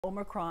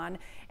Omicron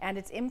and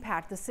its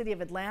impact, the city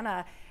of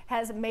Atlanta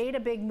has made a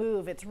big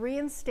move. It's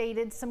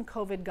reinstated some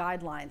COVID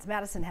guidelines.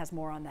 Madison has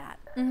more on that.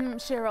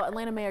 Cheryl,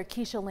 Atlanta Mayor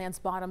Keisha Lance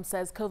Bottoms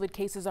says COVID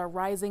cases are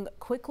rising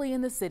quickly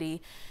in the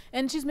city,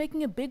 and she's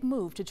making a big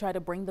move to try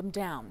to bring them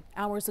down.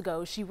 Hours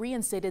ago, she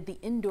reinstated the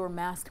indoor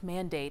mask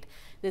mandate.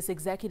 This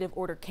executive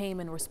order came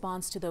in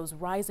response to those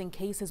rising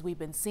cases we've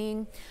been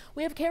seeing.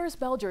 We have Karis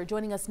Belger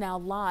joining us now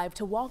live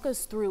to walk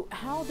us through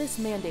how this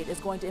mandate is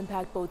going to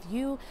impact both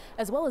you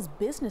as well as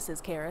businesses.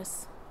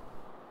 Karis.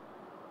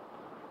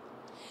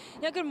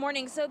 Yeah, good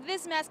morning. So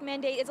this mask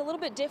mandate is a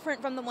little bit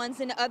different from the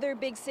ones in other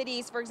big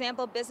cities. For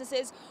example,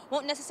 businesses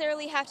won't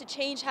necessarily have to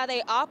change how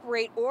they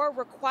operate or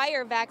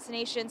require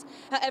vaccinations.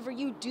 However,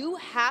 you do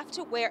have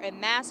to wear a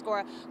mask or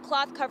a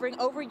cloth covering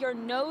over your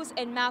nose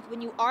and mouth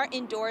when you are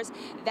indoors.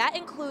 That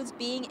includes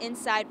being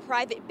inside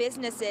private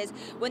businesses.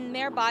 When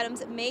Mayor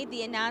Bottoms made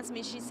the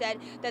announcement, she said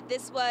that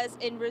this was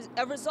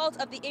a result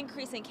of the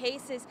increase in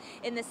cases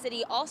in the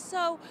city.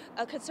 Also,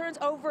 concerns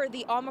over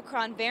the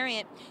Omicron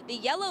variant. The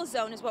yellow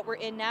zone is what we're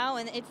in now,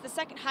 and it's the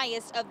second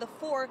highest of the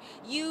 4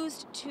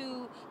 used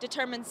to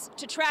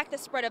track the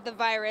spread of the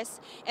virus.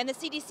 And the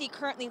CDC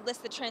currently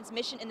lists the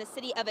transmission in the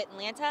city of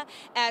Atlanta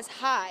as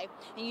high.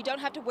 And you don't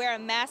have to wear a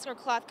mask or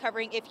cloth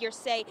covering if you're,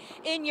 say,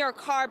 in your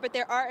car, but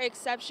there are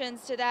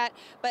exceptions to that.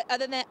 But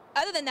other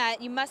than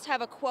that, you must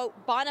have a,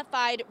 quote, bona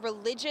fide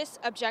religious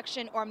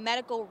objection or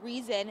medical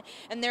reason.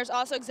 And there's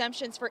also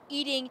exemptions for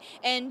eating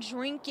and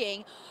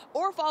drinking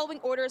or following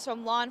orders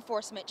from law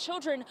enforcement.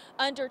 Children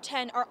under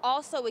 10 are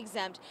also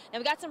exempt. Now,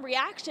 we got some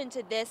reaction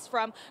to this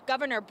from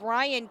Governor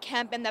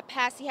Kemp. In the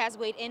past, he has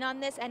weighed in on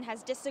this and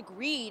has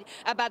disagreed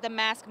about the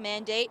mask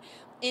mandate.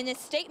 In his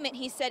statement,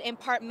 he said, in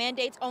part,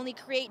 mandates only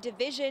create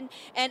division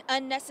and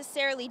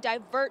unnecessarily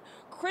divert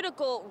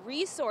critical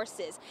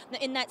resources. Now,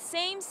 in that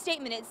same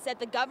statement, it said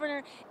the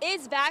governor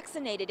is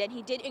vaccinated, and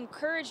he did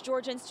encourage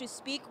Georgians to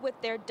speak with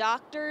their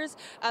doctors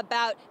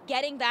about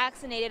getting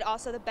vaccinated,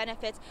 also the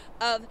benefits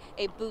of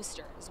a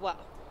booster as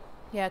well.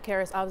 Yeah,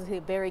 Karis, obviously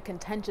a very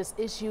contentious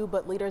issue,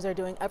 but leaders are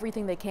doing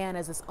everything they can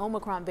as this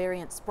Omicron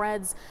variant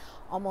spreads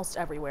almost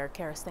everywhere.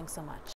 Karis, thanks so much.